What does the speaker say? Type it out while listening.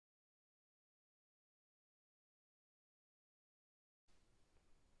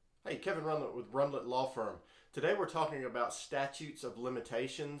Hey, Kevin Rundlet with Rundlet Law Firm. Today we're talking about statutes of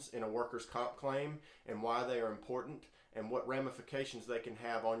limitations in a workers' comp claim and why they are important and what ramifications they can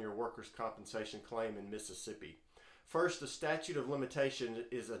have on your workers' compensation claim in Mississippi. First, the statute of limitations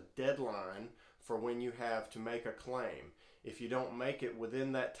is a deadline for when you have to make a claim. If you don't make it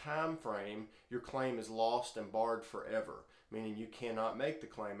within that time frame, your claim is lost and barred forever, meaning you cannot make the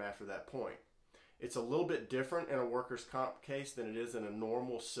claim after that point. It's a little bit different in a workers' comp case than it is in a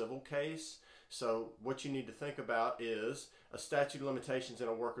normal civil case. So what you need to think about is a statute of limitations in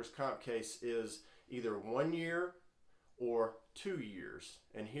a workers' comp case is either 1 year or 2 years.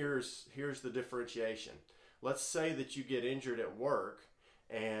 And here's the differentiation. Let's say that you get injured at work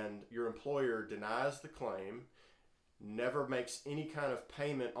and your employer denies the claim, never makes any kind of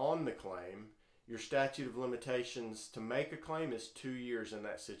payment on the claim. Your statute of limitations to make a claim is 2 years in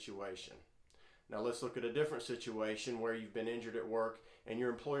that situation. Now let's look at a different situation where you've been injured at work and your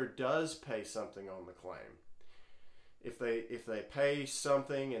employer does pay something on the claim. If they pay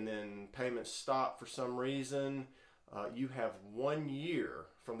something and then payments stop for some reason, you have 1 year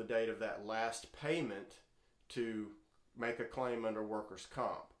from the date of that last payment to make a claim under workers'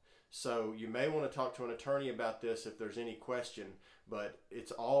 comp. So you may want to talk to an attorney about this if there's any question, but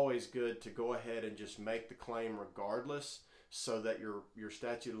it's always good to go ahead and just make the claim regardless so that your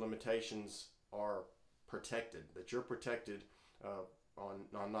statute of limitations are protected, that you're protected on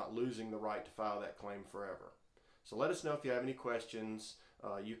not losing the right to file that claim forever. So let us know if you have any questions.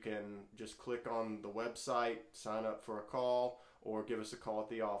 You can just click on the website, sign up for a call, or give us a call at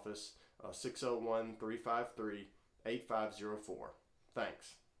the office, 601-353-8504.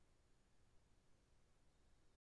 Thanks.